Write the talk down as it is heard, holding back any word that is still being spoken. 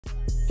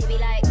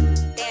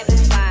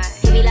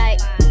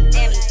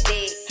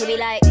be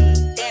like,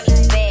 damn,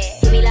 you bad.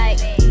 He be like,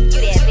 you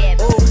that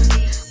bad.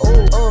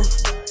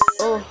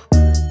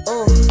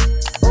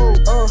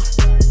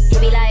 He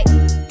be like,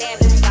 damn,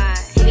 you fine.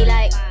 He be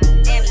like,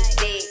 damn, you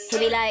big. He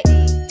be like,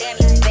 damn,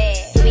 you bad.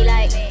 He be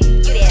like,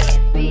 you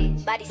that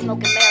bad. Body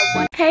smoking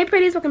marijuana. Hey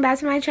pretties, welcome back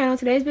to my channel.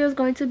 Today's video is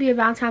going to be a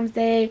Valentine's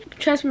Day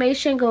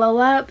transformation glow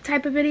up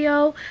type of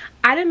video.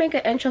 I didn't make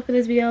an intro for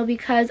this video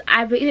because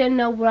I really didn't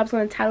know what I was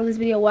going to title this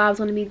video, what I was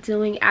going to be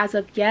doing as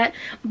of yet.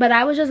 But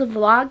I was just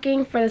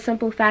vlogging for the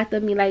simple fact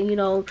of me, like, you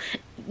know,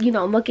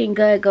 looking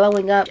good,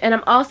 glowing up. And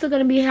I'm also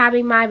going to be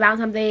having my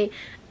Valentine's Day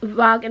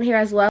vlog in here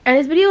as well. And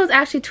this video is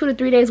actually 2 to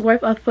 3 days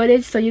worth of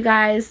footage, so you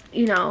guys,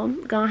 you know,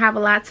 gonna have a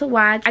lot to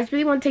watch. I just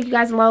really want to take you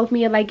guys along with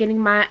me and like getting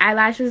my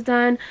eyelashes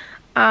done.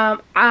 I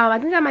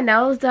think I got my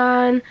nails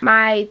done,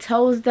 my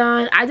toes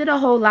done. I did a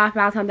whole lot for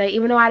Valentine's Day,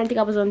 even though I didn't think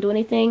I was gonna do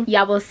anything.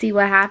 Y'all will see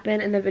what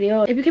happened in the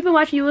video. If you keep on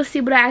watching, you will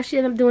see what I actually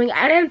ended up doing.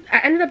 I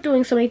ended up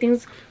doing so many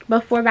things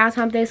before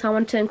Valentine's Day, so I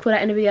wanted to include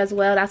that in the video as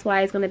well. That's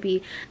why it's gonna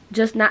be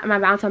just not my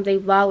Valentine's Day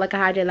vlog like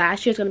I did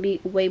last year. It's gonna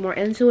be way more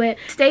into it.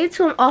 Stay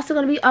tuned. I'm also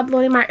gonna be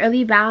uploading my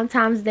early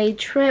Valentine's Day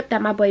trip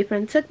that my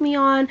boyfriend took me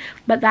on,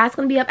 but that's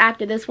gonna be up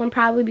after this one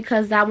probably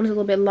because that one's a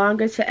little bit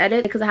longer to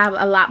edit because I have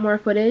a lot more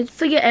footage.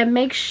 So yeah, and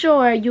make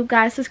sure you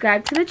guys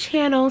subscribe to the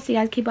channel so you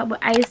guys keep up with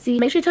Icy.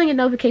 Make sure you turn your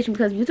notification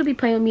because YouTube be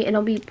playing with me and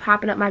it'll be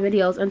popping up my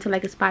videos until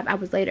like it's 5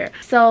 hours later.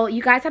 So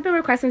you guys have been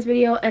requesting this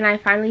video and I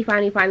finally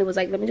was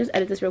like, let me just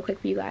edit this real quick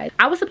for you guys.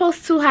 I was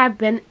supposed to have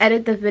been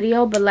edit the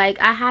video, but like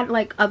I had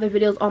like other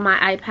videos on my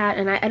iPad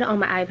and I edit on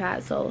my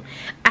iPad, so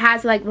I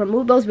had to like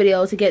remove those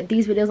videos to get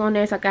these videos on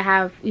there so I could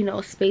have, you know,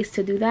 space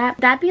to do that.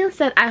 That being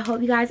said, I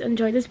hope you guys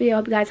enjoyed this video. I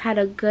hope you guys had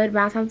a good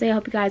Valentine's Day. I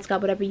hope you guys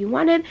got whatever you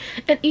wanted,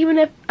 and even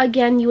if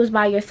again you was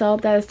by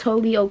yourself, that is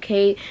totally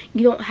okay.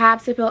 You don't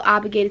have to feel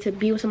obligated to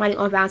be with somebody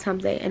on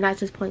Valentine's Day, and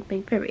that's just point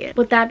blank period.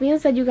 With that being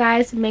said, you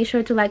guys make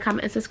sure to like,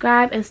 comment, and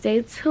subscribe, and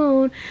stay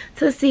tuned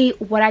to see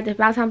what I did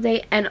for Valentine's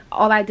Day and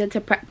all I did to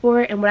prep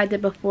for it and what I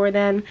did before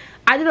then.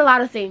 I did a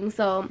lot of things,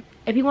 so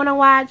if you want to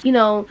watch, you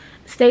know,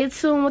 stay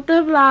tuned with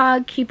the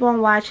vlog. Keep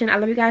on watching. I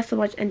love you guys so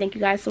much, and thank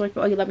you guys so much for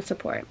all your love and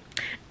support.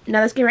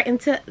 Now let's get right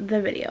into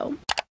the video.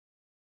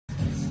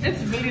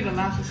 It's really the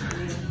lashes for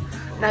me.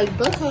 Like,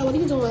 Booker, what are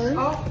you doing?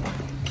 Oh,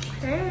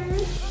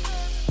 okay.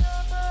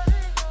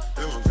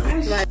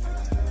 Like,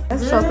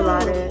 let's talk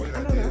about it.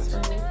 I know that's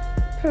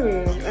right.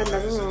 Period.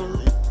 Another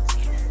room.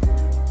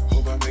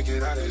 Hope I make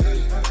it out of here.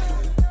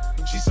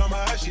 She saw my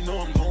eyes, she know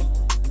I'm home.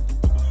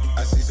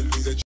 I see some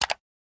things that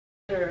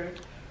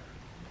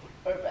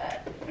Or bad.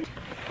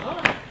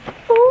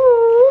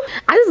 Ooh.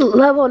 I just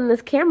love holding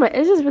this camera.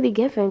 It's just really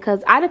giving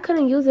because I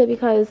couldn't use it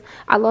because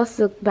I lost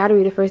the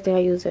battery the first day I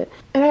used it.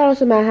 And I got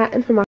also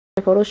Manhattan for my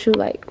photo shoot.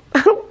 Like,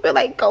 I don't feel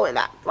like going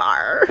that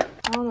far.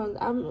 I don't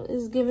know.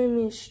 It's giving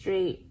me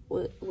straight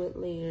with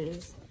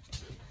layers.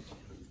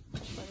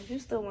 But if you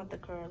still want the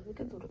curves, we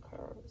can do the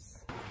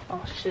curves.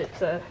 Oh shit,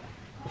 sir.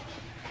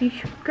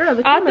 Girl,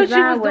 the I camera's thought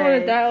you was that way.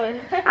 doing it that way.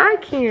 I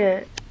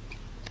can't.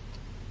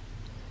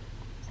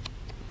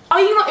 Are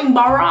you not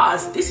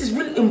embarrassed? This is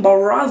really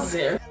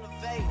embarrassing.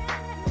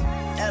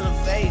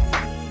 Elevate.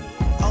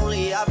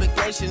 Only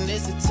obligation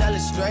is to tell it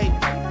straight.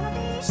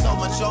 So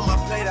much on my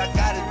plate, I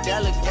gotta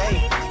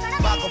delegate.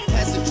 Might go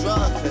pass a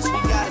drug, cause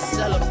we gotta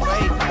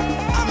celebrate.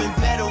 I'm in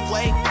better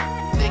way,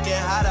 thinking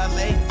how'd I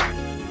make.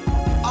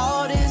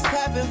 All this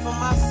happened for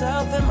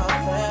myself and my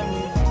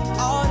family.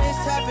 All this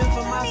happened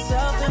for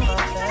myself and my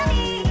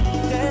family.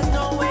 There's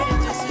no way that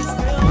this is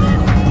real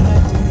anymore.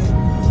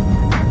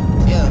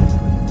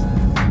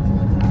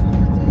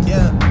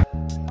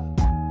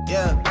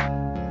 Yeah.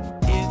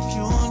 If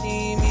you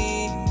need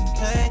me, you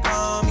can't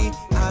call me.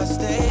 I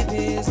stay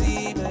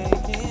busy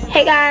making.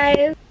 Hey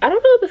guys, I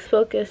don't know if it's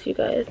focused, you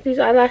guys. These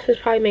eyelashes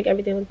probably make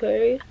everything look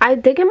blurry. I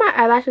did get my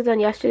eyelashes done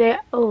yesterday.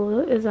 Oh,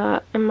 what is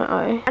that in my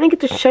eye? I didn't get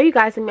to show you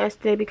guys them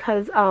yesterday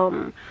because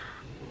I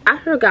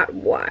forgot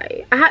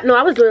why. I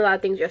was doing a lot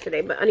of things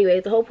yesterday, but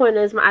anyways, the whole point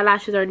is my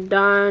eyelashes are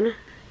done.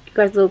 You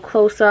guys do a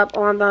close up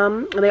on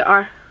them. They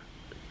are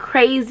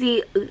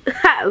crazy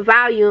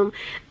volume.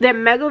 They're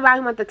mega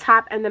volume at the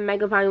top and the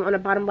mega volume on the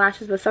bottom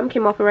lashes, but some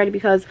came off already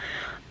because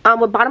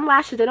with bottom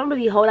lashes they don't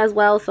really hold as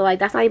well, so like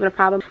that's not even a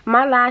problem.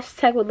 My lash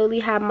tech would literally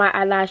have my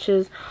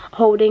eyelashes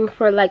holding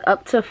for like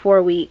up to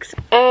 4 weeks,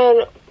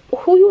 and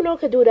who you know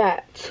could do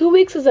that? 2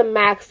 weeks is a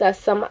max that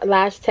some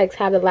lash techs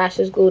have the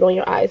lashes glued on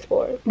your eyes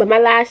for. But my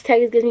lash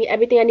tech gives me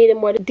everything I needed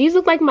more. These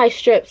look like my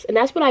strips, and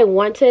that's what I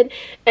wanted,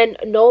 and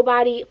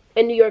nobody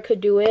in New York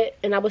could do it,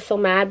 and I was so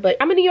mad. But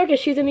I'm in New York and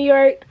she's in New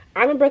York.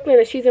 I'm in Brooklyn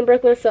and she's in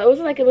Brooklyn, so it was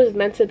like it was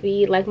meant to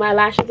be. Like, my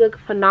lashes look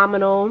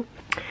phenomenal.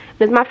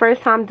 This is my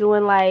first time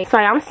doing like,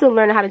 sorry, I'm still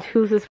learning how to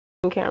use this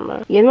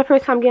camera. Yeah, it's my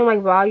first time getting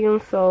like volume,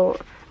 so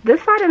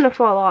this side didn't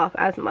fall off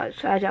as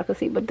much as y'all can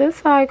see, but this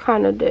side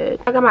kind of did.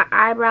 I got my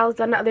eyebrows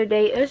done the other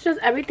day. It's just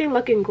everything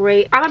looking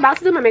great. I'm about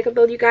to do my makeup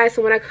though, you guys,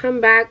 so when I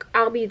come back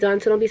I'll be done,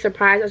 so don't be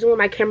surprised. I just want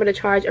my camera to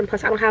charge, and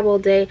plus I don't have all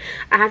day.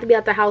 I have to be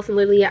at the house in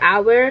literally an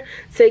hour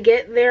to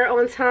get there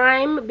on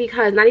time,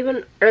 because not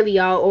even early,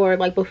 y'all, or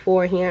like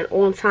beforehand,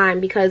 on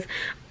time, because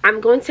I'm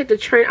going to take the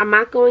train. I'm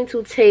not going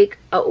to take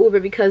a Uber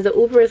because the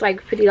Uber is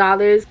like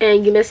 $50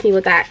 and you missed me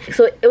with that.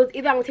 So it was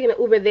either I'm taking an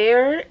Uber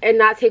there and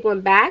not take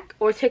one back,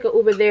 or take an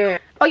Uber there.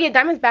 Oh yeah,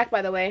 Diamond's back,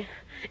 by the way.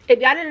 If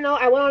y'all didn't know,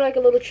 I went on like a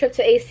little trip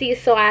to AC,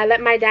 so I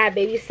let my dad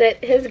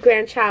babysit his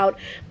grandchild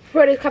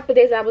for the couple of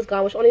days that I was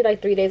gone, which only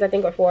like 3 days, I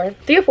think, or 4.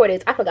 3 or 4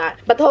 days, I forgot.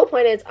 But the whole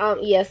point is,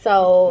 yeah,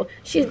 so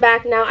she's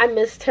back now. I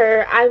missed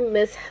her. I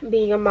miss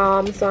being a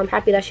mom, so I'm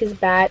happy that she's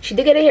back. She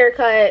did get a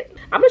haircut.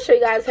 I'm gonna show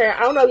you guys her. I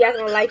don't know if y'all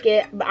gonna like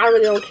it, but I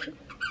really don't care.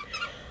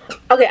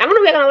 Okay, I don't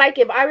know if y'all gonna like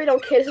it, but I really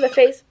don't care. This is the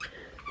face.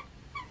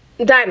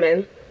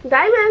 Diamond.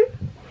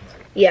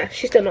 Yeah,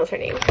 she still knows her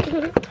name.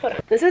 Hold on.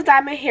 This is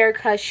Diamond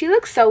haircut. She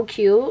looks so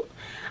cute.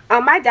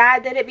 My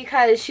dad did it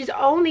because she's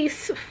only...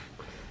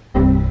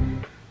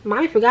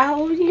 Mommy forgot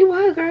how old you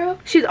were, girl.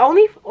 She's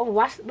only... Oh,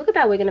 watch. Look at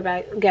that wig in the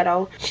back.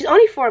 Ghetto. She's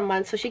only 4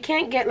 months, so she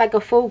can't get like a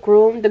full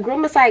groom. The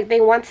groom is like,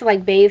 they want to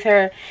like bathe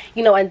her,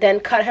 you know, and then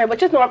cut her,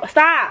 which is normal.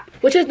 Stop!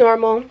 Which is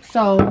normal.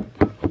 So,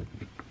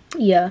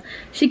 yeah.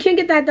 She can't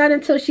get that done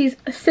until she's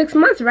 6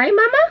 months, right,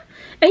 mama?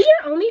 And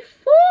you're only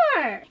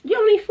 4. You're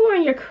only 4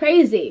 and you're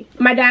crazy.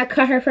 My dad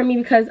cut her for me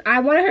because I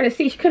wanted her to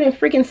see. She couldn't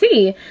freaking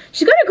see.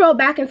 She's gonna grow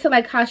back into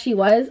like how she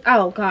was.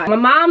 Oh god. My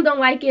mom don't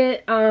like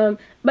it.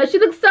 But she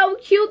looks so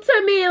cute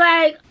to me.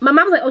 Like, my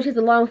mom's like, oh, she has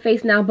a long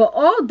face now. But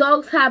all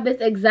dogs have this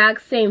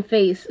exact same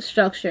face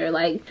structure.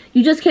 Like,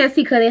 you just can't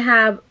see because they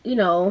have, you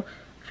know,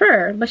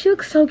 fur. But she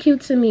looks so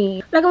cute to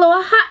me. Like a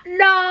little hot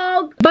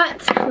dog.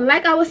 But,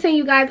 like I was saying,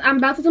 you guys, I'm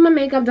about to do my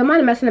makeup. Don't mind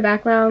the mess in the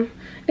background.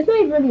 It's not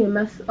even really a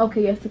mess.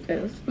 Okay, yes it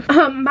is.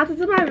 I'm about to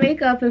do my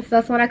makeup and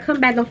stuff, so when I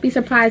come back, don't be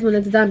surprised when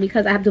it's done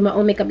because I have to do my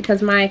own makeup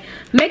because my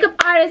makeup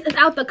artist is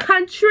out the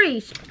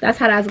country. That's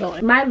how that's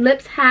going. My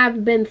lips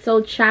have been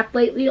so chapped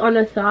lately on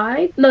the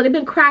side. No, they've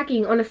been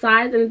cracking on the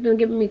sides and it's been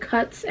giving me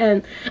cuts,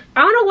 and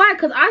I don't know why,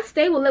 because I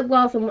stay with lip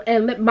gloss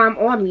and lip balm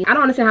on me. I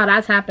don't understand how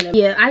that's happening.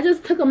 Yeah, I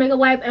just took a makeup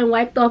wipe and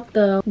wiped off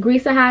the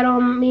grease I had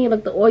on me,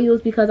 like the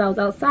oils, because I was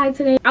outside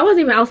today. I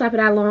wasn't even outside for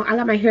that long. I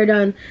got my hair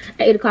done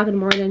at 8 o'clock in the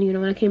morning, you know,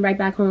 when I came right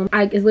back home.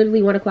 It's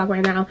literally 1 o'clock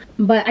right now,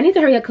 but I need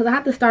to hurry up because I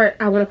have to start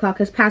at 1 o'clock.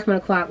 It's past 1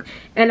 o'clock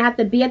and I have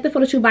to be at the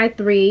photo shoot by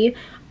 3. If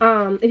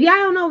y'all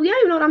don't know, y'all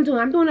even know what I'm doing.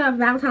 I'm doing a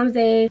Valentine's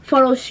Day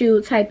photo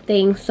shoot type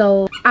thing,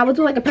 so I was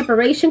doing like a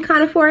preparation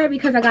kind of for it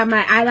because I got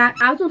my eyelash.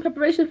 I was doing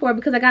preparation for it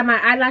because I got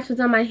my eyelashes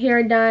done, my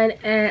hair done,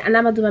 and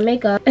I'm about to do my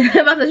makeup.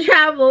 I'm about to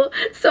travel,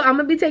 so I'm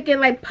gonna be taking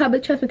like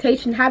public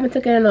transportation. Haven't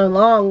taken it in a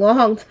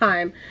long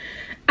time.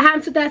 I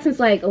haven't took that since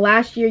like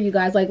last year, you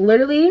guys. Like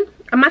literally,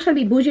 I'm not trying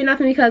to be bougie or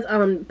nothing because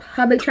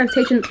public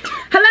transportation.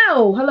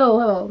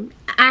 Hello.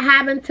 I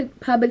haven't took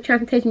public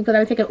transportation because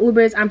I've been taking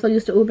Ubers. I'm so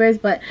used to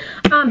Ubers, but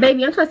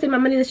baby, I'm trying to save my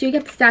money this year. You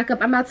have to stack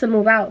up. I'm about to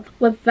move out.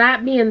 With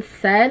that being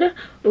said,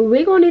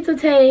 we're gonna need to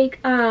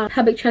take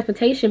public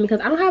transportation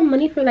because I don't have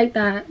money for like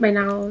that right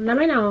now. Not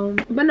right now.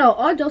 But no,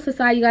 all jokes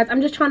aside, you guys,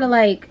 I'm just trying to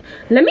like,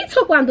 let me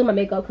talk while I'm doing my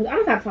makeup because I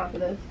don't have time for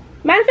this.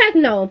 Matter of fact,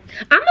 no.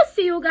 I'm gonna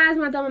see you guys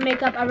when I'm done with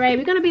makeup. Alright,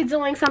 we're gonna be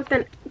doing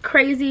something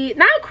crazy.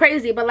 Not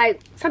crazy, but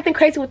like something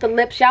crazy with the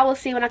lips. Y'all will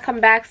see when I come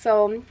back,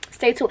 so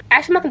stay tuned.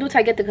 Actually, I'm not gonna do it till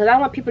I get there because I don't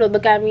want people to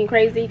look at me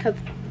crazy because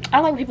I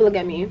don't like when people look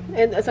at me.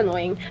 It's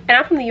annoying. And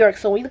I'm from New York,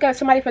 so when you look at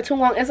somebody for too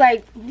long, it's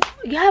like,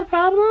 you have a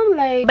problem?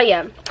 Like, but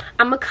yeah,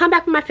 I'm gonna come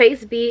back with my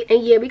face beat.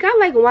 And yeah, we got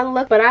like 1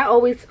 look, but I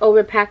always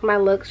overpack my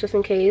looks just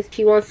in case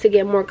she wants to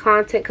get more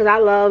content because I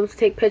love to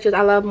take pictures.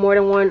 I love more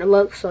than 1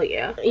 look, so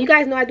yeah. You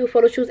guys know I do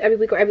photo shoots every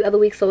week or every other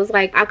week, so it's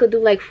like I could do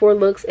like 4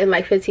 looks in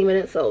like 15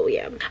 minutes, so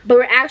yeah. But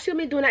we're actually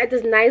gonna be doing it at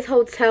this nice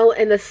hotel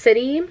in the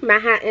city,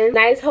 Manhattan.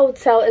 Nice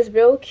hotel. Is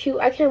real cute.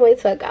 I can't wait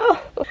to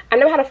go. I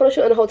never had a photo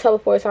shoot in a hotel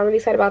before, so I'm really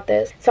excited about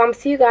this. So I'm gonna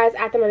see you guys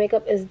after my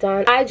makeup is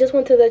done. I just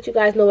want to let you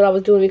guys know what I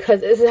was doing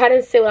because I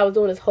didn't say what I was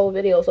doing this whole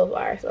video so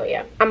far, so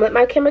yeah. I'm gonna let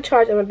my camera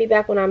charge. I'm gonna be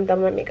back when I'm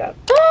done with my makeup.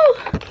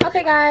 Woo!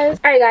 Okay guys,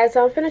 alright guys,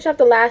 so I'm finished up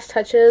the last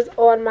touches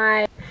on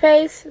my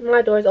face.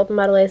 My door's open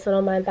by the way, so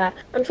don't mind that.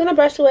 I'm just gonna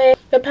brush away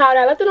the powder.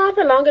 I left it on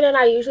for longer than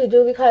I usually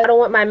do because I don't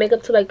want my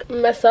makeup to like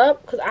mess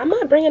up because I'm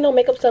not bringing no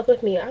makeup stuff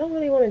with me. I don't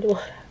really want to do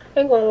it. I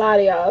ain't gonna lie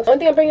to y'all. Only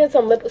thing I'm bringing is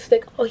some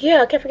lipstick. Oh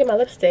yeah, I can't forget my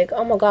lipstick.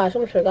 Oh my gosh, I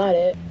almost forgot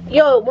it.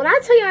 Yo, when I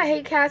tell you I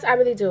hate cats, I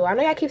really do. I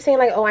know y'all keep saying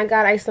like, oh my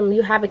god, Iceylinn,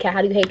 you have a cat.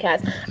 How do you hate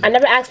cats? I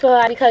never asked for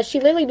her because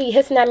she literally be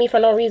hissing at me for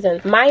no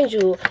reason. Mind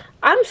you,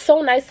 I'm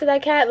so nice to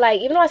that cat.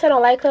 Like, even though I said I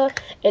don't like her,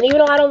 and even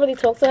though I don't really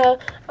talk to her,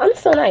 I'm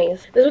so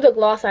nice. This is the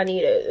gloss I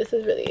needed. This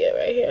is really it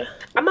right here.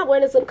 I'm not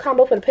wearing this lip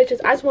combo for the pictures.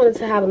 I just wanted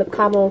to have a lip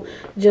combo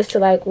just to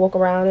like walk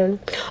around and...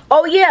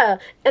 Oh yeah,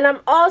 and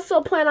I'm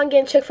also planning on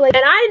getting Chick-fil-A.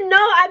 And I know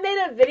I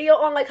made a video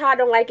on like how I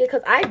don't like it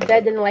because I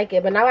dead didn't like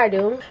it, but now I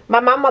do.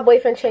 My mom and my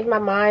boyfriend changed my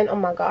mind. Oh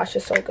my gosh,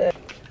 it's so good.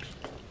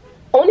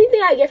 Only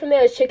thing I get from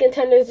there is chicken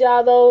tenders,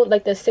 y'all, though.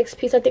 Like the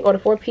 6-piece, I think, or the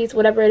 4-piece,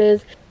 whatever it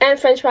is. And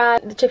french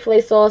fries, the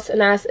Chick-fil-A sauce,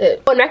 and that's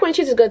it. But macaroni and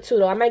cheese is good, too,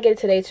 though. I might get it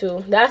today,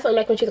 too. That's what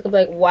macaroni and cheese is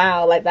like,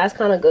 wow, like, that's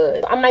kind of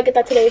good. I might get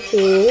that today,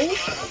 too.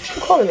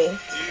 Who's calling me?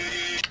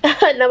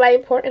 Nobody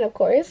important, of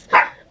course.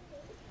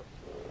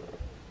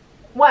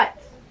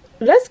 What?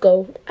 Let's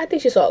go. I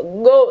think she saw a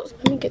ghost.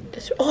 Let me get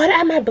this. Oh, I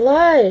add my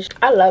blush.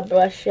 I love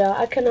blush, y'all.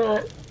 I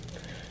cannot.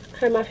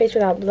 cover my face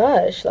without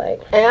blush.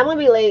 Like, and I'm gonna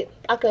be late.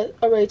 I could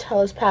already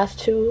tell it's past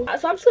 2.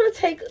 So I'm just gonna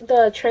take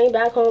the train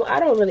back home. I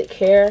don't really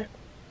care.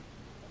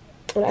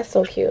 Oh, that's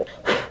so cute.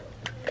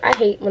 I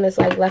hate when it's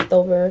like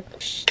leftover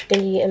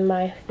thingy in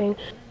my thing.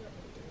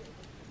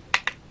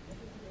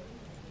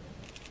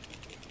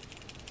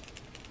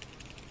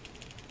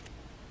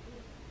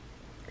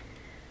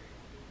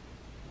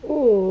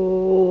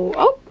 Ooh,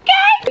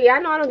 okay. Yeah, I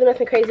know I don't do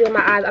nothing crazy with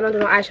my eyes. I don't do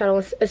no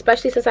eyeshadow,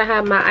 especially since I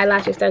have my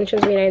eyelash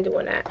extensions. We ain't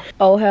doing that.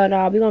 Oh, hell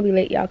no. We gonna be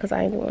late, y'all, because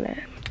I ain't doing that.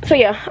 So,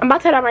 yeah, I'm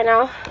about to head out right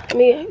now. Let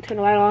me turn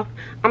the light off.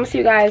 I'm gonna see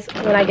you guys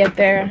when I get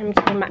there. Let me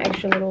take my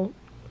extra little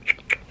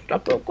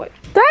stuff real quick.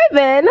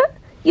 Diamond,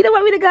 you don't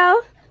want me to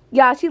go?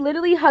 Y'all, she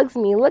literally hugs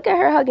me. Look at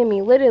her hugging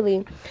me,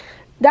 literally.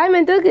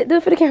 Diamond, do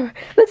it for the camera.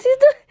 Look, she's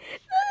doing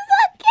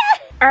so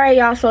cute. Alright,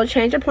 y'all, so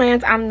change of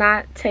plans. I'm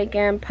not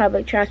taking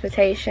public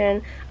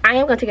transportation. I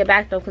am gonna take it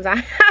back though, because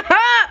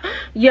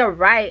you're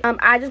right.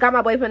 I just got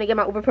my boyfriend to get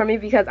my Uber for me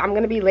because I'm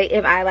gonna be late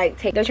if I like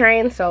take the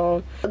train.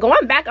 So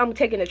going back, I'm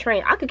taking the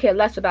train. I could care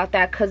less about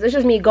that because it's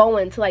just me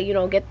going to like, you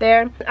know, get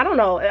there. I don't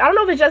know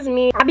if it's just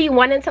me. I be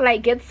wanting to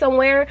like get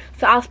somewhere,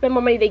 so I'll spend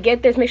more money to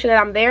get there to make sure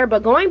that I'm there.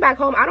 But going back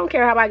home, I don't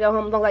care how I get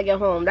home, long as I get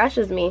home. That's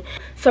just me.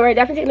 So we're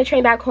definitely taking the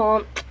train back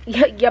home.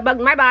 You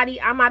bugged my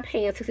body. I'm not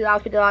paying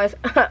 $60, $50,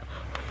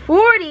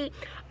 $40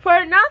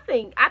 for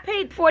nothing. I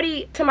paid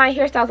 $40 to my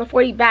hairstyles and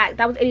 $40 back.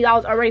 That was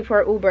 $80 already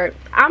for Uber.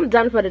 I'm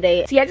done for the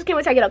day. See, I just can't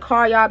wait till I get a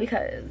car, y'all,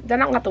 because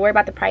then I don't have to worry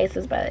about the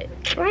prices. But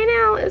right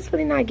now, it's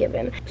really not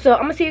given. So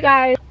I'm gonna see you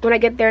guys when I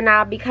get there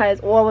now, because,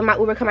 or when my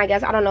Uber come, I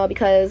guess. I don't know,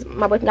 because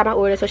my boyfriend got my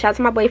order. So shout out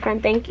to my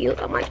boyfriend. Thank you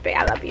so much, babe.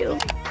 I love you.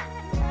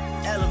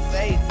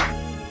 Elevate.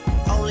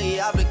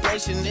 Only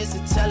obligation is to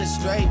tell it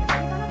straight.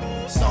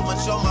 So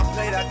much on my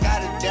plate, I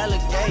gotta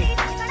delegate.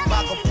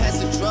 Go pass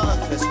the drug,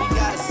 cause we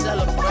gotta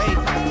celebrate.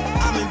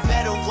 I'm in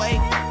better way,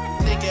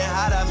 thinking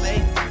how'd I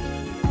make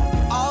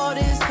all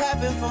this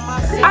happen for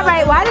myself.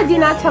 Alright, why did you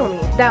not tell me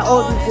that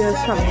all this is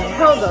coming?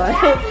 Hold on.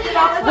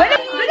 Where did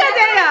you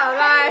go?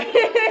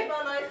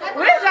 Like,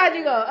 where's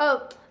Georgie go?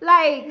 Oh,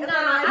 like,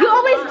 you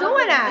always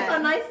doing that. It's a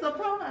nice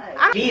surprise.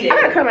 I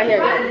gotta curl my hair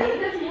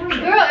down.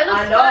 Girl, it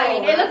looks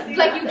fine. It looks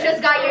like you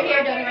just got your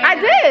hair done right now. I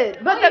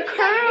did, but the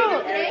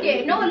curl.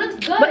 Yeah, no, it looks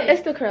good. But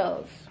it's the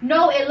curls.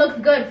 No, it looks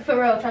good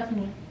for real. Trust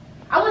me.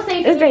 I would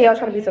say this day y'all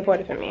trying to be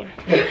supportive for me.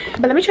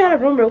 But let me show you the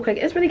room real quick.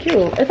 It's really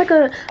cute. It's like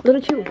a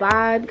little cute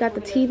vibe. Got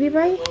the TV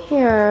right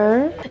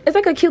here. It's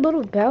like a cute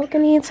little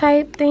balcony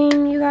type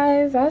thing, you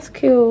guys. That's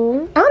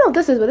cute. I don't know what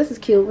this is, but this is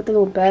cute with the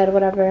little bed or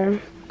whatever.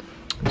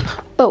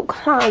 Oh,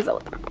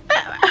 closet.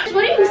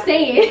 What are you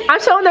saying?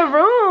 I'm showing the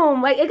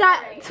room. Like, it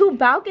got 2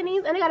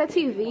 balconies and it got a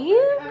TV.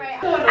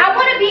 I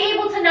want to be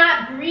able to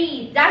not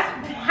breathe. That's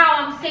how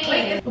I'm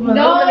saying.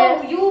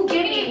 No, you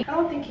get it. I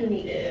don't think you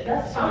need it.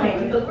 That's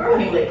fine. The girl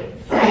you it.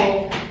 So,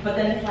 but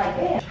then it's like,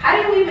 yeah.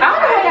 How do you even? I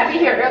don't know how y'all be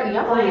here early.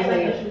 Y'all always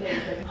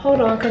late.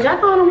 Hold on, cause y'all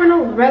don't wear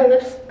no red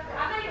lips.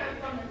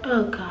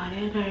 Oh God,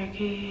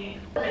 anarchy.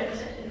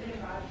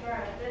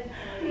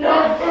 No,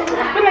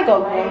 I feel like a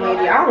grown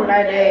lady. I don't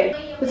like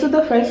it. This is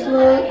the first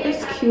look.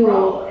 It's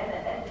cute.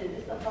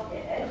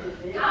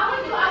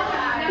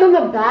 Then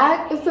the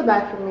back, it's the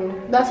back for me.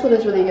 That's what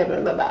it's really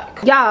giving, the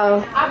back.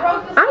 Y'all,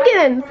 I'm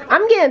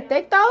getting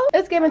thick though.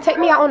 It's giving take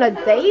me out on a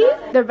date.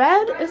 The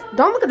red is,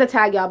 don't look at the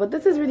tag, y'all, but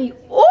this is really,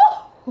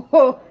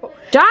 ooh.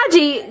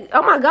 Georgie,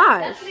 oh my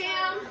gosh.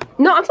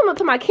 No, I'm talking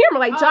to my camera.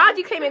 Like,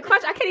 Georgie came in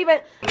clutch. I can't even.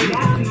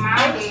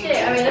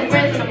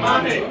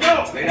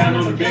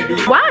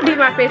 Why I beat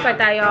my face like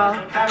that, y'all?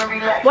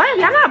 Why?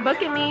 Y'all not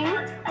booking me?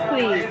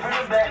 Please.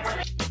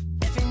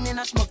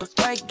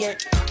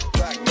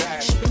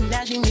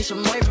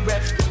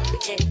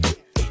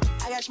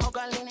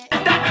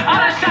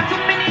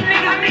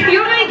 You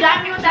really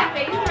got me with that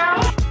face,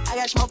 bro? I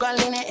got smoke all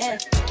in the air.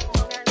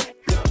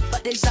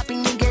 But they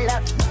stopping me get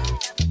up.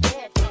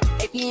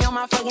 If you on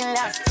my fucking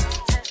lap.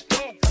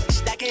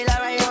 Stack it up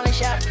right on the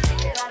shop.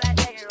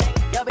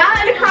 Y'all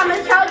in the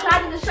comments tell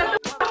Georgie to shut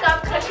the fuck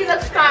up because she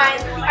looks fine.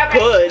 Right.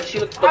 Good, she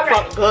looks the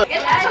fuck good.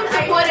 Get some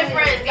supportive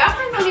friends. Y'all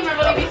friends don't even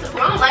really be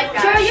supportive. I don't like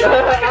that. Girl, you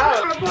don't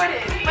reported.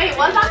 Wait,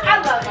 one time I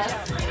love us.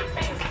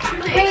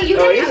 Wait, you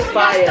Oh, you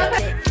fire.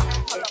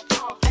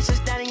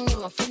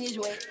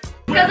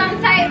 Because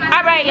I'm tight.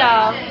 Alright,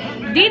 y'all.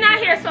 D not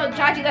here, so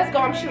Georgie, let's go.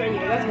 I'm shooting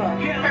you. Let's go.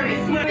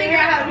 Figure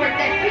out how to work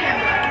that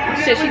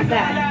camera. Shit, she's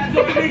bad.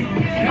 Oh,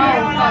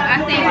 fuck. I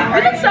see.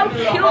 You look so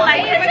cute.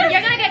 Like,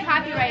 You're gonna get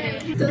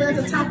copyrighted. Still at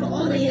the top of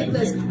all the hit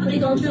lists. What are you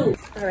gonna do?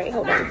 Alright,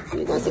 hold on.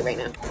 We're gonna see right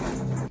now.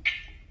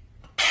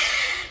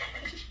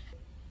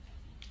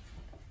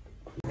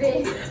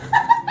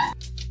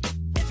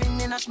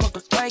 I smoke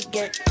a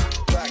target.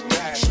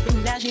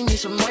 Now she need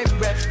some more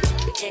breath.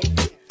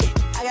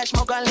 I got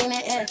smoke all in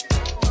the air.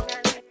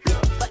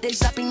 But they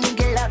stopping you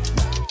get up.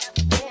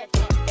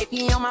 If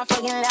you on my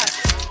fucking lap.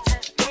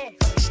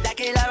 Stack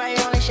it up right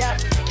on the shop.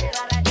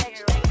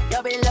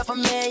 Y'all be love for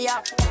me,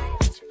 y'all.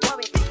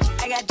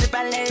 I got drip,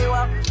 I let it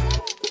walk.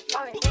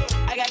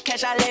 I got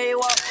cash, I let it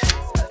walk.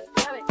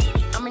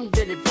 I'm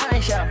into the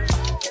pawn shop.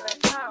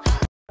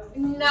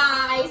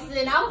 Nice.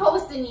 posting. I'm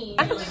posting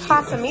these.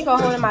 Casamigo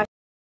holding my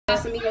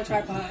Casamigo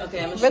tripod.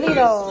 Okay, I'm really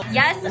though.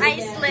 Yes,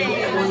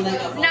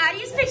 Ice-Linn. Nah,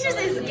 these pictures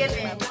is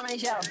given.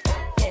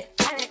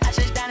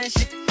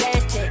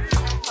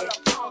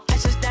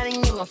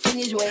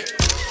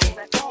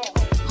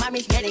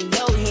 Mommy's getting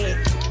your head.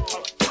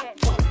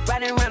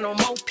 Riding around on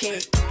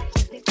moped.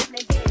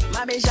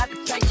 My bitch out the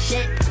track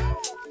shit.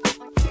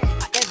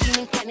 I guess you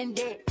ain't kinda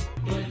dead.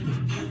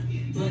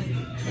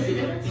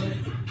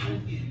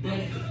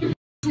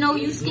 No,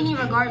 you skinny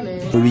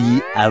regardless.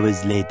 3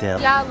 hours later.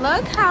 Y'all,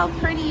 look how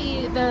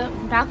pretty the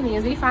balcony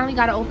is. We finally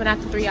got to open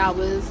after 3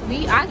 hours.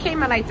 I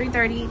came at like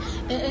 3:30.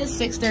 It is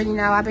 6:30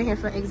 now. I've been here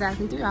for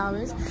exactly 3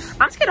 hours.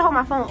 I'm scared to hold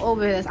my phone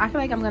over this. I feel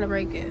like I'm gonna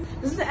break it.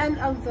 This is the end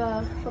of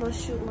the photo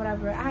shoot,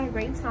 whatever. I had a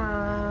great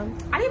time.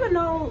 I didn't even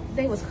know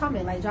they was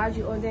coming, like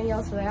Jaji or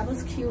Danielle. So that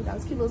was cute. That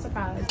was a cute little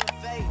surprise.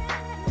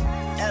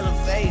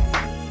 Elevate.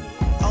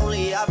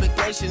 Only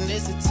obligation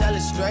is to tell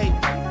it straight.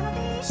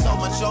 So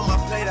much on my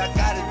plate, I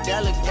gotta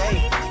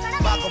delegate.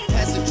 Vodka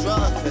pass the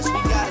drug, cause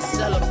we gotta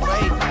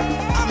celebrate.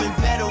 I'm in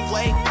better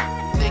weight,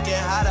 thinking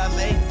how'd I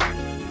make.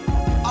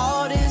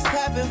 All this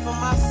happened for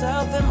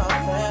myself and my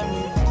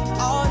family.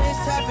 All this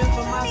happened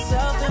for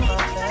myself and my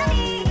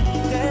family.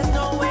 There's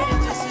no way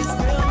that this is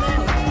real, man,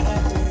 it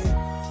can't be.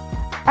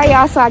 Alright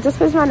y'all, so I just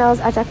finished my nails.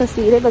 As y'all can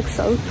see, they look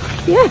so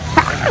cute.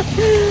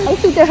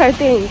 She did her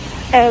thing.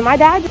 And my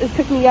dad just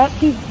picked me up.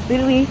 He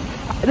literally,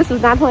 this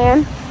was not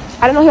planned.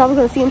 I didn't know I was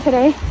going to see him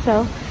today,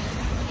 so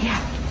yeah.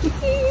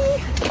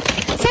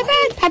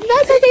 Surprise! Happy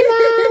birthday,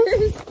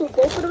 Mom!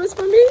 Both of them is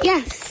for me?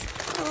 Yes.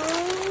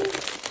 Oh,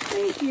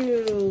 thank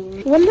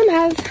you. One of them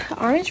has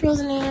orange rose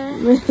in there.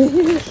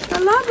 I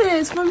love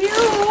this from you.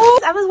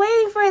 I was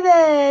waiting for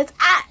this.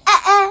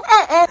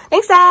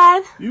 Thanks,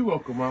 Dad. You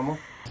welcome, Mama.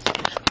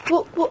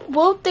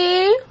 Whoop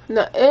thing.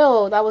 No,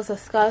 ew, that was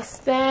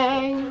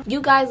disgusting. You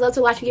guys love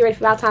to watch me get ready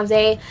for Valentine's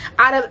Day.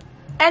 Out of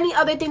any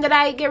other thing that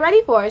I get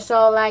ready for,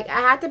 so like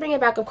I had to bring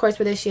it back, of course,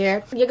 for this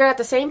year. You're gonna have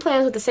the same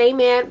plans with the same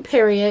man,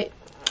 period.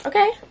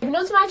 Okay, if you're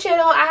new to my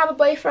channel, I have a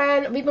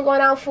boyfriend. We've been going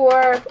out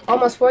for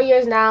almost 4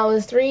 years now.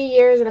 It's 3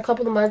 years and a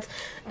couple of months.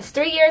 It's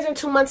 3 years and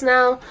 2 months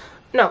now.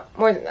 No,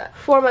 more than that.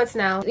 4 months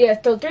now.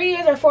 Yeah, so 3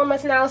 years and 4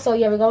 months now. So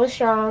yeah, we're going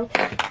strong.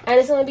 And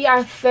it's gonna be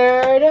our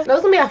third, no,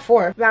 it's gonna be our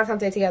fourth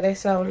Valentine's Day together.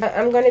 So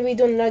I'm gonna be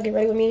doing another get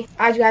ready with me.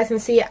 As you guys can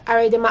see, I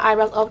already did my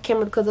eyebrows off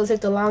camera because those take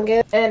the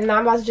longest. And now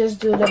I'm about to just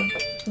do the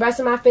rest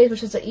of my face,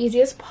 which is the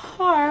easiest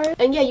part.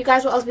 And yeah, you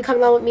guys will also be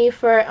coming along with me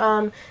for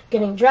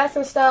getting dressed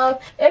and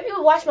stuff. If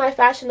you watch my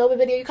Fashion Nova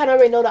video, you kind of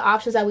already know the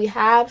options that we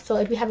have. So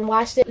if you haven't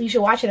watched it, you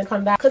should watch it and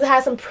come back, because it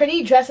has some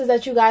pretty dresses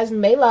that you guys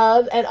may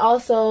love. And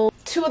also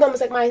 2 of them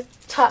is like my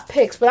top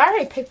picks, but I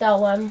already picked out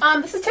one.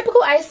 This is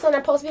typical Ice-Linn.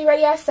 I'm supposed to be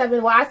ready at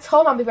 7. Well, I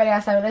told him I'll be ready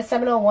at 7. It's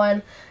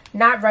 7:01.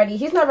 Not ready.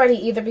 He's not ready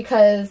either,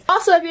 because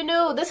also, if you're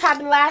new, this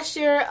happened last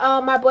year.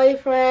 My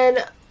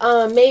boyfriend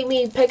made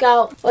me pick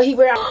out what he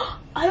wear.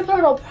 I didn't put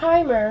on no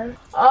primer.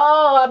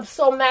 Oh, I'm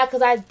so mad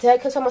because I did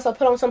tell myself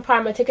put on some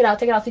primer. Take it out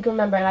so you can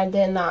remember, and I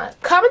did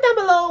not. Comment down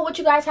below what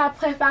you guys have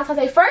planned for Valentine's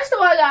Day. First of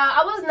all, y'all,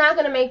 I was not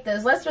gonna make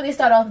this. Let's really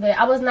start off there.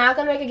 I was not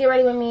gonna make it get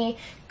ready with me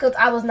because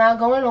I was not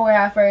going nowhere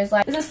at first.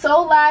 Like, this is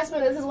so last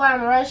minute. This is why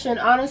I'm rushing.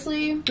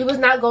 Honestly, we was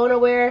not going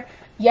nowhere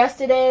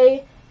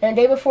yesterday. And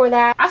the day before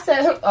that, I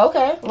said,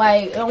 okay,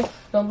 like,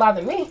 don't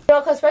bother me. You know,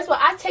 because first of all,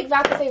 I take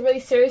Valentine's Day really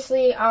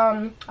seriously.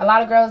 A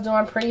lot of girls do.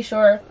 I'm pretty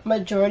sure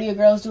majority of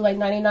girls do, like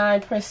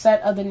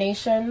 99% of the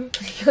nation.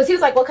 Because he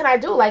was like, what can I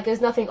do? Like,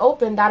 there's nothing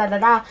open,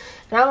 da-da-da-da.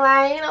 And I'm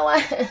like, you know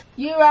what?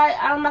 You're right.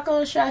 I'm not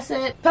going to stress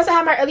it. Plus, I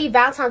had my early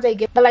Valentine's Day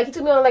gift. But, like, he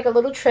took me on, like, a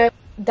little trip.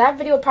 That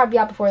video will probably be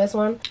out before this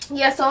one.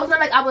 Yeah, so it's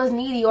not like I was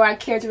needy or I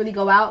cared to really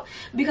go out,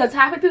 because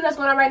half the people that's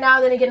going on right now,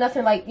 they didn't get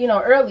nothing, like, you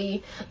know,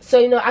 early. So,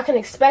 you know, I can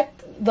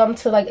expect them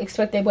to, like,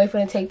 expect their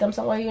boyfriend to take them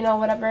somewhere, you know,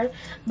 whatever.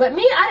 But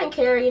me, I didn't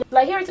care. You know?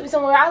 Like, he already took me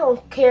somewhere. I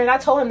don't care. And I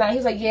told him that. He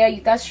was like, yeah,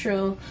 that's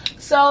true.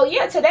 So,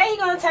 yeah, today he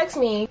gonna text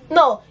me.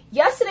 No,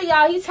 yesterday,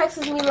 y'all, he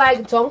texted me,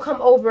 like, don't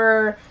come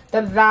over,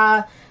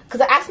 da-da-da.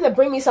 Because I asked him to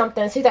bring me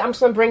something. So he's like, I'm just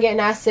going to bring it, and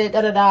that's it,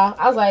 da-da-da.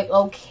 I was like,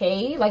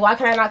 okay. Like, why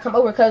can I not come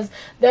over? Because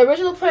the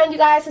original plan, you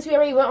guys, since we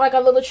already went, like, a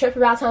little trip for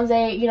Valentine's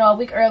Day, you know, a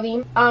week early.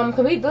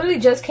 Because we literally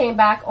just came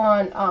back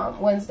on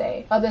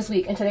Wednesday of this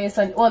week. And today is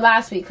Sunday. Well,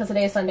 last week, because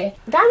today is Sunday.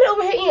 Diamond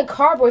over here eating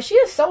cardboard. She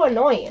is so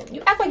annoying.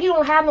 You act like you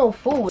don't have no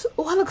food.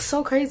 Oh, I look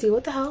so crazy.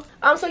 What the hell?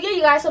 So, yeah,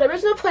 you guys. So, the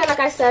original plan, like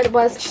I said,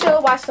 was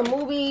chill, watch some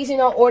movies, you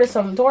know, order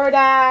some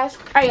DoorDash.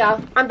 Alright,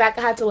 y'all. I'm back.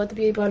 I had to let the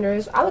beauty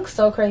blenders. I look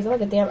so crazy. I'm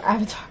like a damn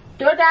avatar.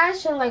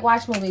 DoorDash and like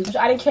watch movies, which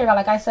I didn't care about.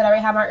 Like I said, I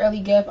already had my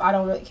early gift. I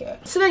don't really care.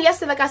 So then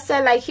yesterday, like I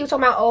said, like he was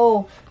talking about,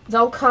 oh,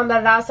 don't come,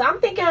 da da da. So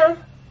I'm thinking,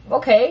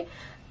 okay,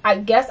 I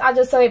guess I'll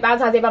just celebrate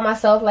Valentine's Day by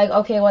myself. Like,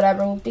 okay,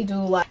 whatever, whoop-de-doo.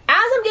 Like, as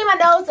I'm getting my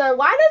nails done,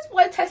 why does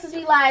boy text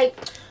me like,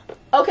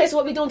 okay, so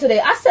what we doing today?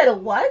 I said,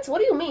 what? What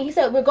do you mean? He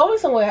said, we're going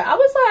somewhere. I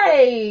was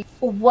like,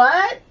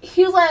 what?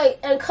 He was like,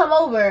 and come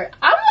over.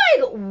 I'm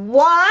like,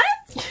 what?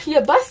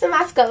 You're busting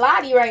my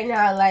Scalati right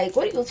now. Like,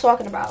 what are you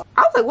talking about?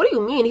 I was like, what do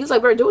you mean? He was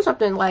like, we're doing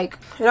something, like,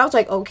 and I was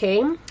like,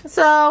 okay.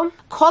 So,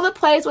 call the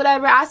place,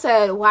 whatever. I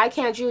said, why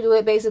can't you do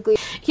it, basically?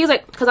 He was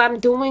like, because I'm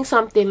doing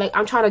something, like,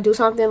 I'm trying to do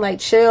something, like,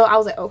 chill. I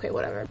was like, okay,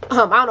 whatever. I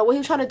don't know what he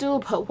was trying to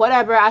do, but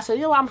whatever. I said,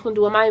 you know what, I'm just gonna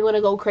do it. I'm not even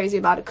gonna go crazy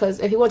about it, because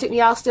if he want to take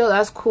me out still,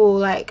 that's cool.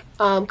 Like,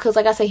 because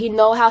like I said, he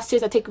know how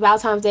serious I take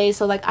Valentine's Day,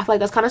 so like I feel like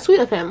that's kind of sweet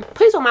of him.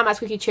 Please don't mind my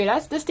squeaky chair.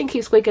 This thing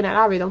keeps squeaking and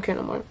I really don't care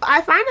no more.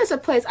 I find us a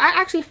place.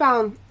 I actually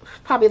found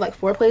probably like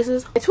 4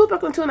 places. 2 in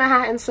Brooklyn, 2 in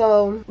Manhattan.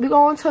 So we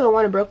going to the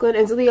one in Brooklyn.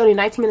 It's literally only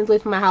 19 minutes away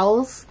from my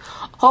house.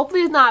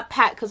 Hopefully it's not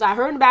packed, because I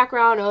heard in the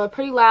background it was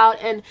pretty loud,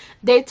 and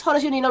they told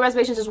us you need no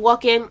reservations, just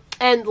walk in.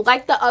 And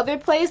like the other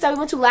place that we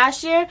went to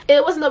last year,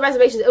 it wasn't no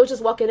reservations, it was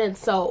just walking in.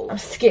 So I'm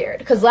scared,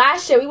 because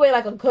last year we waited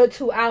like a good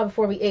 2 hours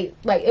before we ate.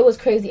 Like, it was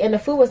crazy, and the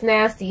food was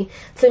nasty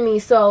to me.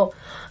 So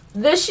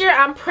this year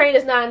I'm praying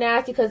it's not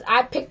nasty, because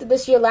I picked it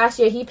this year. Last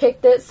year he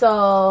picked it.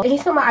 So, and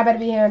he's talking about I better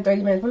be here in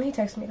 30 minutes. When did he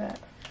text me that?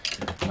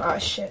 Oh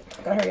shit,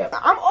 I gotta hurry up.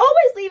 I'm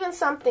always leaving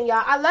something,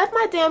 y'all. I left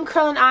my damn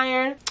curling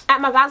iron at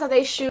my Valentine's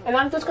Day shoot, and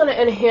I'm just gonna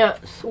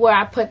enhance where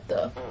I put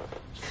the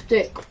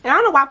stick. And I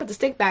don't know why I put the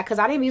stick back, because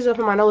I didn't use it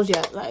for my nose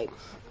yet. Like,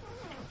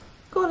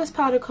 go this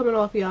powder coming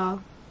off, y'all.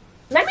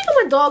 Let me know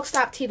when dog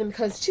stopped teething,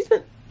 because she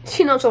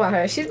knows I'm talking about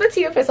her. She's been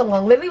teething for so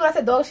long. Literally when I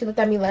said dog, she looked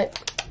at me like,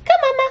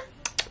 come mama,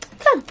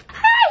 come.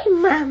 Hi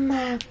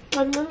mama.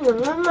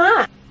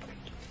 Mama.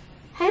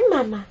 Hey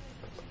mama.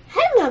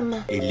 Hey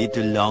mama. A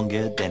little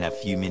longer than a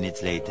few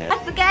minutes later.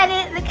 Look at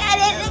it, look at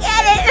it, look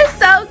at it. It's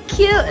so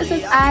cute. It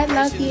says I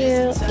love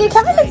you. Can you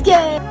come in this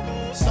game?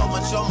 So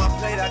much on my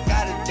plate, I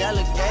gotta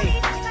delegate.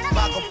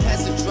 Vodka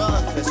pass a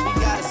drug, cause we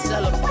gotta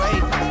celebrate.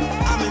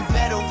 I'm in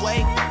better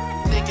weight,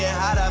 thinking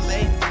how'd I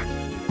make.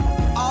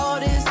 All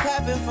this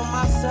happened for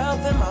myself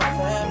and my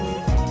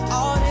family.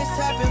 All this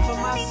happened for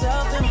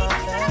myself and my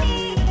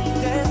family.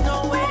 There's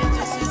no way that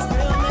this is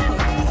real, man,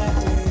 it can't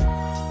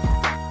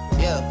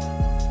be. Yeah.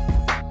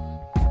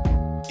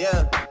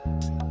 Yeah,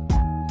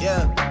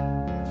 yeah.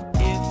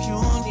 If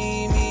you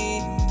need me,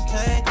 you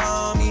can't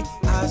call me.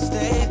 I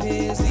stay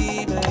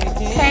busy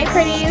making. Hey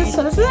pretties,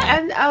 so this is the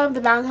end of the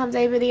Valentine's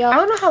Day video. I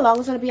don't know how long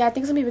it's gonna be. I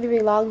think it's gonna be really,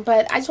 really long,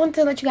 but I just wanted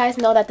to let you guys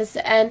know that this is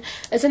the end.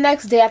 It's the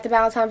next day after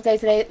Valentine's Day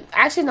today.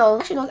 Actually no,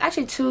 it's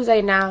actually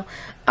Tuesday now.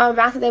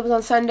 Valentine's Day was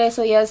on Sunday,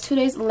 so yeah, it's 2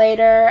 days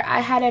later. I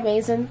had an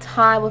amazing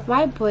time with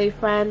my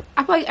boyfriend.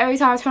 I feel like every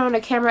time I turn on the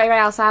camera right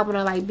outside, I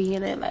wanna like be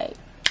in it. Like,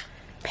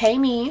 pay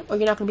me or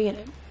you're not gonna be in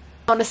it.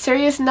 On a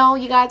serious note,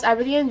 you guys, I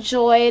really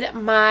enjoyed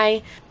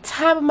my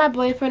time with my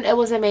boyfriend. It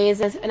was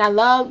amazing, and I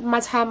love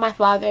my time with my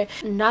father.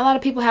 Not a lot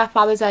of people have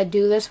fathers that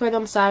do this for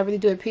them, so I really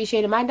do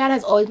appreciate it. My dad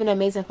has always been an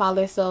amazing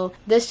father, so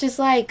this just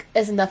like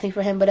is nothing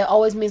for him, but it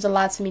always means a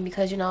lot to me,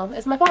 because you know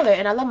it's my father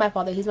and I love my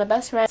father. He's my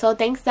best friend. So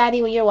thanks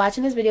daddy when you're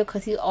watching this video,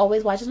 because he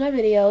always watches my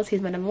videos.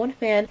 He's my #1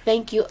 fan.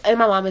 Thank you. And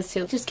my mom is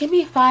too. Just give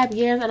me 5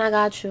 years and I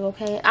got you,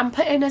 okay? I'm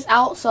putting this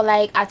out, so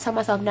like I tell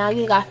myself now,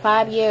 you got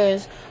 5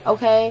 years,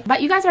 okay?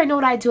 But you guys already know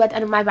what I do at the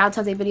end of my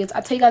Valentine's Day videos. I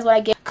tell you guys what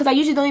I get, because I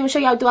usually don't even show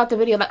y'all throughout the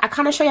video. Like, I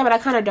kind of show y'all, but I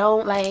kind of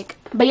don't. Like,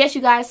 but yes,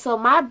 you guys, so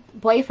my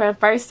boyfriend,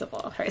 first of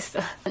all,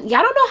 y'all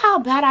don't know how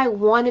bad I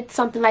wanted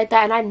something like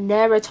that, and I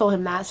never told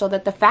him that. So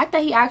that the fact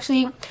that he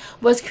actually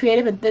was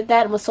creative and did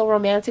that and was so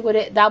romantic with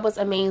it, that was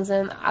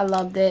amazing. I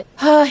loved it.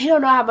 He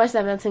don't know how much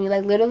that meant to me.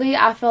 Like, literally,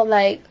 I felt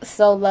like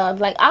so loved.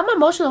 Like, I'm an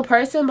emotional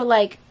person, but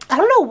like, I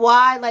don't know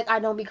why, like, I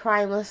don't be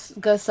crying when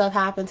good stuff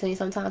happens to me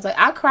sometimes. Like,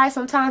 I cry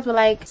sometimes, but,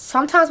 like,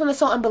 sometimes when it's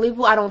so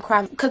unbelievable, I don't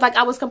cry. Because, like,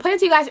 I was complaining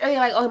to you guys earlier,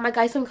 like, oh, my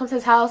guy, someone comes to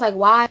his house, like,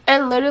 why?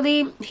 And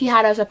literally, he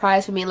had a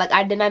surprise for me. Like,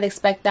 I did not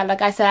expect that.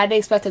 Like I said, I didn't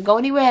expect to go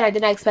anywhere, and I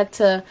did not expect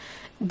to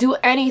do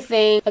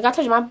anything. Like I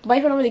told you, my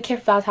boyfriend don't really care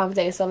for Valentine's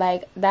Day, so,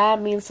 like,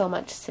 that means so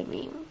much to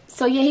me.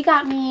 So, yeah, he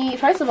got me,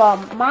 first of all,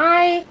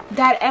 my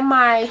dad and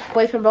my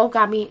boyfriend both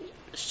got me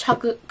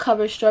chocolate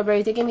covered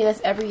strawberries. They give me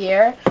this every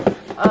year.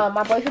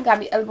 My boyfriend got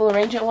me edible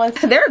arrangement ones.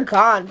 They're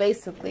gone,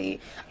 basically.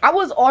 I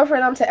was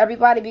offering them to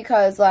everybody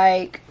because,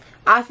 like,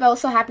 I felt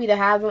so happy to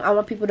have them. I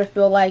want people to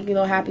feel, like, you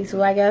know, happy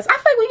too, I guess. I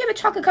feel like when you get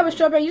a chocolate covered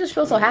strawberry, you just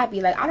feel so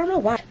happy. Like, I don't know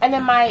why. And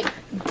then my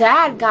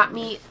dad got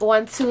me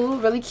one too,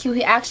 really cute.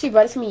 He actually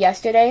brought it to me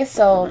yesterday.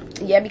 So,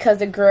 yeah, because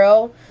the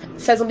girl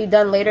says it'll be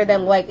done later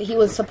than, like, he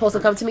was supposed to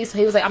come to me. So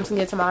he was like, I'm just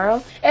gonna get it tomorrow.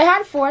 It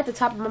had 4 at the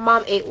top. My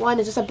mom ate one.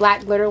 It's just a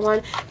black glitter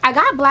one. I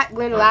got black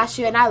glitter last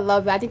year, and I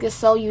love it. I think it's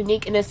so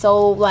unique, and it's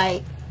so,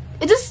 like,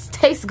 it just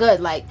tastes good.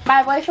 Like,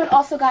 my boyfriend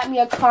also got me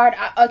a card.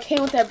 I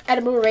came with an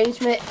edible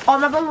arrangement. All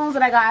my balloons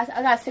that I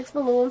got 6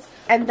 balloons.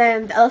 And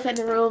then the elephant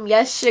in the room.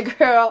 Yes, your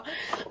girl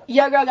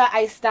got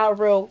iced out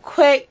real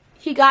quick.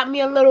 He got me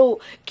a little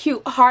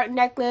cute heart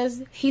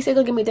necklace. He said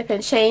he'll give me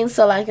different chains.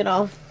 So, like, you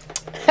know,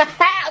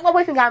 my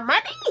boyfriend got money.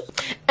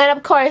 And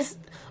of course,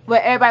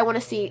 what everybody want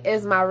to see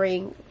is my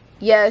ring.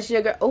 Yes,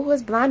 your girl. Oh,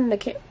 it's blinding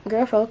the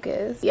girl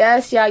focus.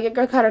 Yes, y'all, your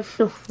girl got a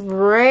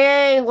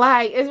ring.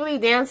 Like, it's really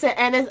dancing,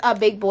 and it's a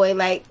big boy.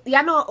 Like,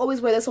 y'all know I always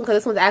wear this one because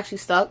this one's actually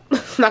stuck.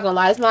 Not gonna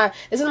lie,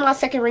 this is my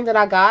second ring that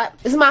I got.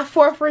 This is my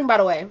fourth ring, by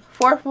the way.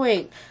 Fourth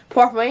ring.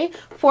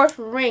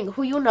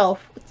 Who you know?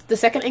 The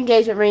second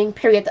engagement ring.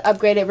 Period. To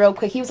upgrade it real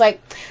quick. He was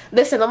like,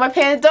 "Listen, on my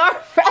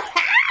Pandora."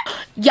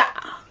 Yeah.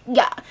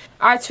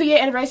 Our 2-year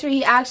anniversary,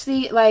 he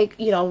actually, like,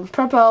 you know,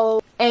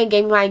 proposed and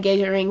gave me my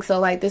engagement ring. So,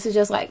 like, this is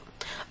just like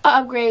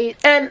an upgrade.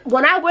 And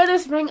when I wear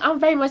this ring, I'm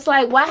very much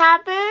like, what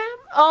happened?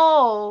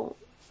 Oh,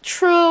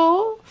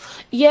 true.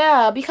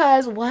 Yeah,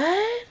 because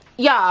what?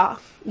 Y'all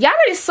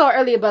already saw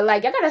earlier, but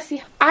like, y'all gotta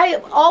see. I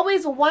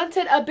always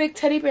wanted a big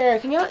teddy bear.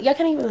 Y'all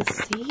can't even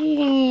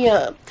see.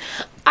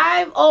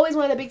 I've always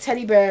wanted a big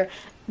teddy bear.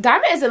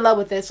 Diamond is in love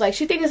with this. Like,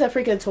 she thinks it's a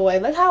freaking toy.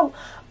 Look how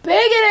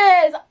big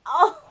it is.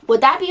 Oh.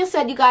 With that being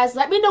said, you guys,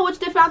 let me know what you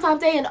did for Valentine's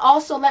Day, and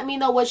also let me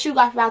know what you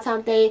got for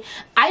Valentine's Day.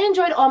 I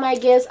enjoyed all my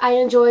gifts. I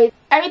enjoyed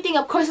everything.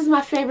 Of course, it's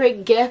my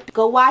favorite gift.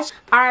 Go watch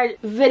our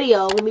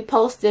video when we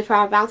posted for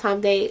our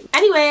Valentine's Day.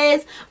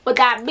 Anyways, with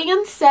that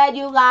being said,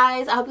 you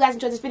guys, I hope you guys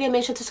enjoyed this video.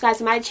 Make sure to subscribe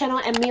to my channel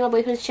and me and my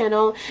boyfriend's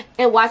channel,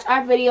 and watch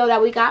our video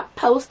that we got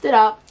posted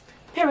up.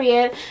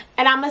 Period.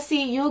 And I'm gonna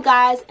see you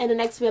guys in the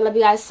next video. Love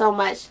you guys so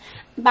much.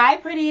 Bye,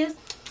 pretties.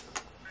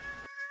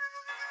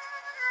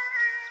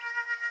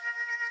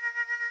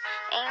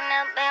 Ain't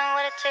never been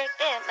with a chick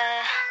that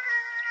bad.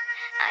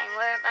 I ain't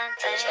worried about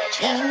that.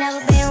 Ain't never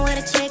been with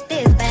a chick that